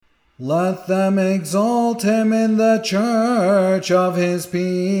Let them exalt him in the church of his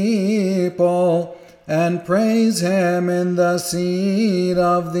people, and praise him in the seat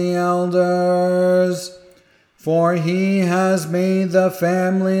of the elders. For he has made the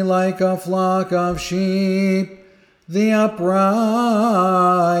family like a flock of sheep. The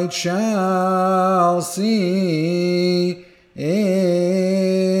upright shall see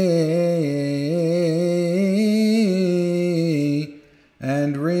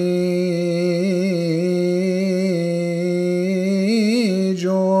and rejoice.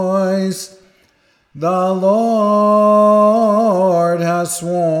 The Lord has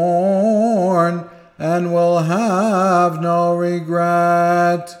sworn and will have no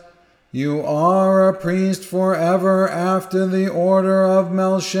regret. You are a priest forever after the order of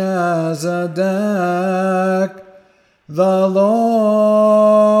Melchizedek. The Lord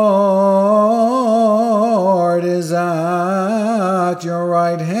is at your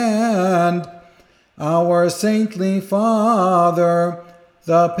right hand. Our saintly Father,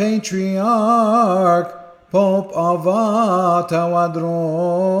 the Patriarch, Pope of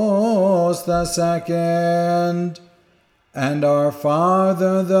Tawadros II, and our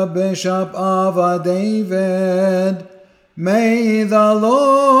Father, the Bishop of David, may the Lord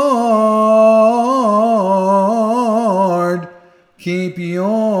keep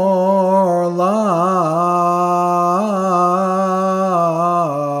your